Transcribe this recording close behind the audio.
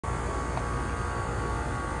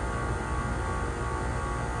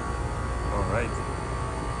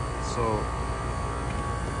So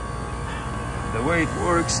the way it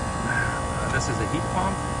works, this is a heat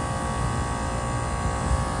pump.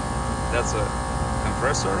 That's a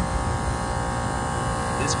compressor.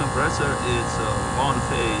 This compressor is one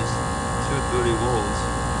phase, 230 volts,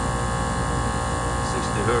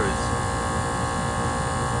 60 hertz.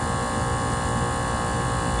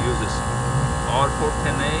 Uses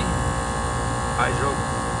R410A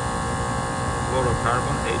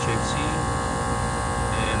hydrofluorocarbon HFC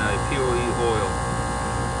and a POE oil.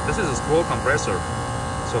 This is a scroll compressor,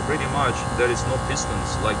 so pretty much there is no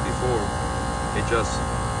pistons like before. It just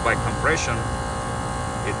by compression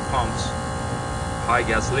it pumps high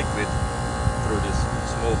gas liquid through this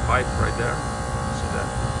small pipe right there. So that,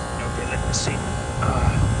 okay, let me see.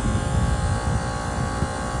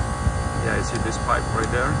 Yeah, you see this pipe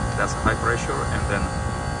right there? That's high pressure, and then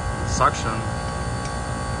suction,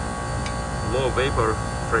 low vapor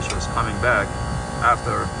pressure is coming back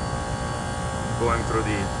after going through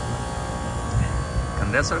the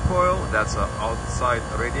condenser coil. That's an outside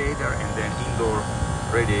radiator, and then indoor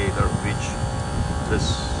radiator, which this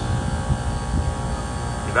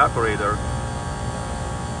evaporator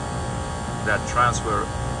that transfer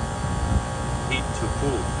heat to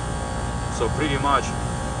cool. So pretty much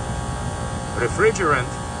refrigerant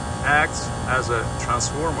acts as a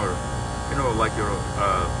transformer, you know, like your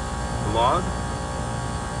blood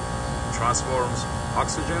transforms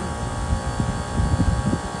oxygen,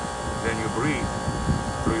 then you breathe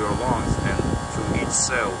through your lungs and to each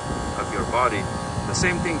cell of your body. The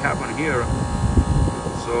same thing happened here.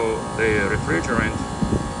 So the refrigerant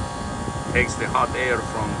takes the hot air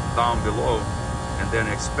from down below and then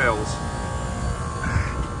expels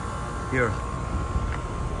here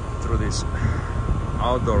through this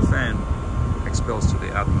outdoor fan, expels to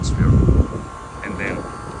the atmosphere, and then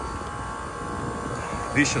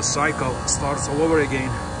vicious cycle starts all over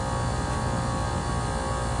again.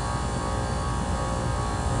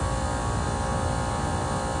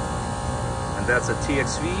 And that's a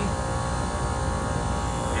TXV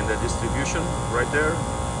in the distribution right there.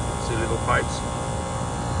 See little pipes.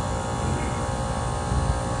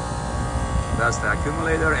 That's the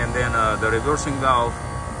accumulator, and then the reversing valve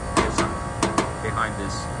is behind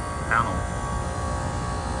this panel.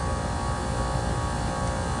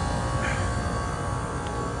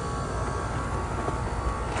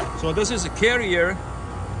 So this is a carrier.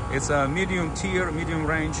 It's a medium tier, medium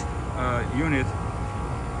range unit.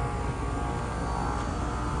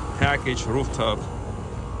 Package rooftop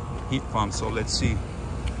heat pump. So let's see.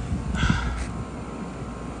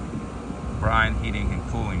 Brine heating and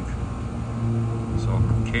cooling. So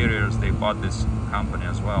carriers, they bought this company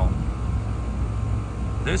as well.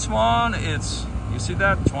 This one, it's, you see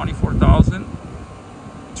that, 24,000,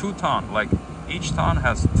 2 ton, like each ton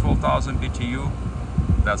has 12,000 BTU.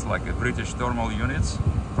 That's like a British thermal units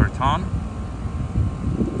per ton.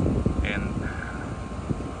 And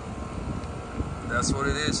that's what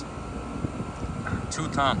it is. 2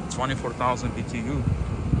 ton, 24,000 BTU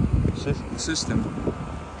system.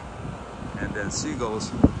 And then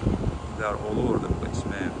seagulls, they are all over the place,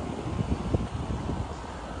 man.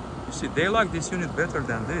 You see, they like this unit better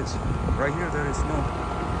than this. Right here, there is no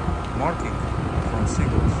marking from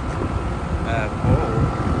seagulls at all.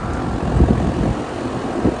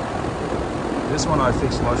 This one I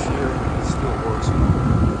fixed last year, it still works, you know.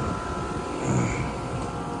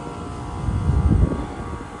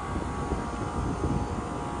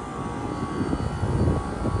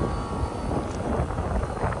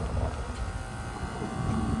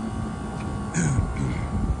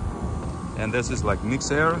 And this is like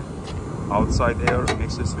mixed air, outside air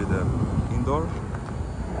mixes with the indoor,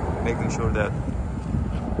 making sure that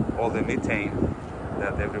all the methane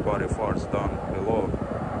that everybody farts down below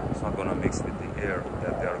is not gonna mix with the air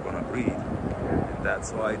that they are gonna breathe. And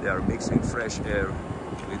that's why they are mixing fresh air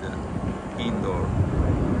with the indoor.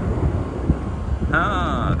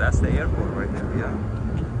 Ah, that's the airport right there, yeah.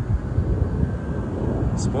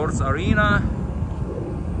 Sports arena.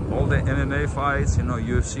 All the MMA fights, you know,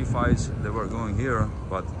 UFC fights, they were going here,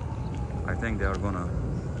 but I think they are gonna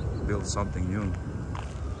build something new.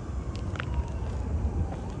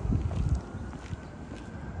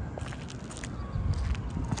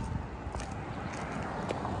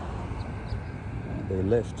 They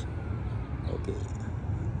left. Okay.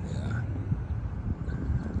 Yeah.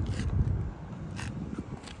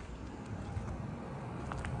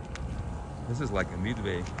 This is like a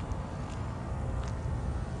midway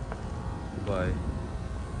by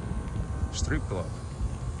strip club.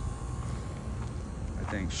 I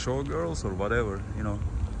think showgirls or whatever, you know.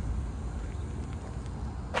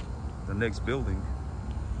 The next building.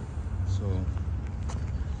 So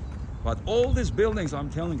But all these buildings, I'm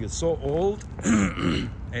telling you, so old.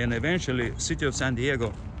 And eventually city of San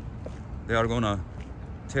Diego, they are gonna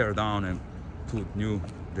tear down and put new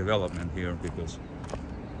development here, because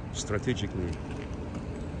strategically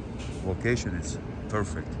location is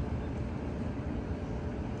perfect.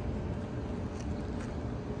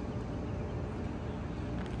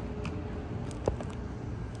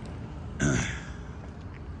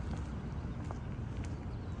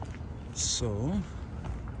 So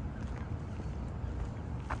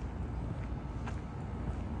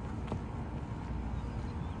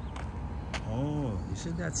oh, you see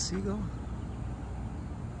that seagull?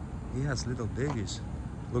 He has little babies.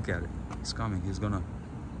 Look at it. He's coming. He's gonna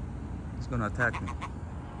attack me.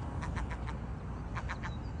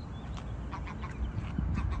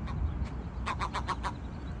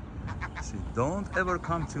 See, don't ever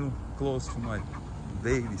come too close to my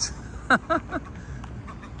babies.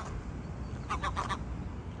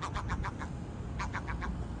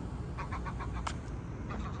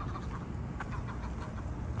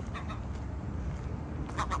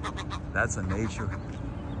 That's a nature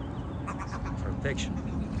protection.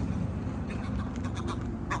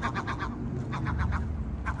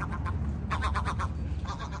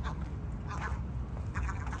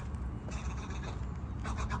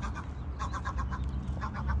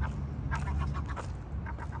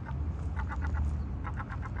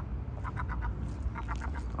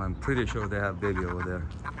 I'm pretty sure they have baby over there.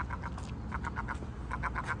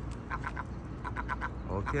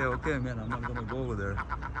 Okay, man, I'm not gonna go over there.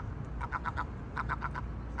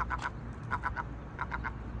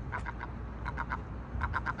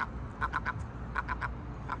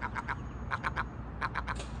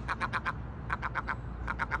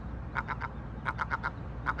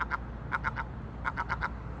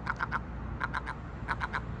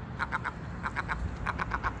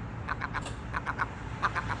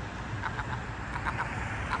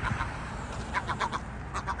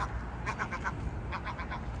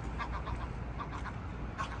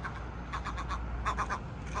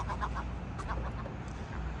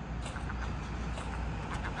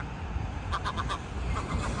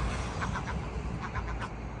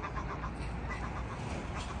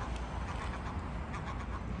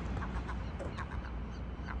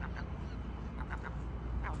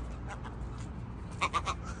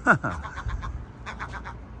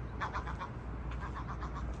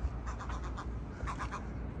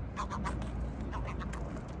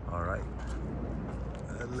 All right,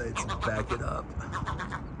 let's back it up.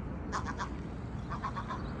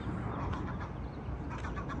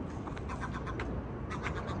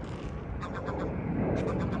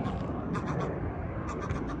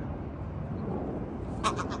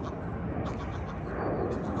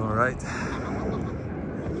 All right,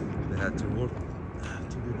 they had to work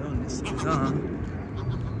to be done. This is done.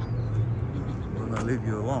 I'm gonna leave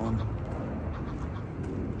you alone.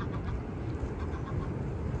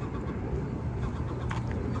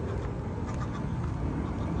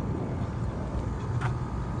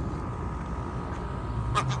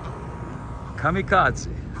 Kamikaze.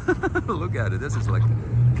 Look at it. This is like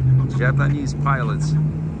Japanese pilots.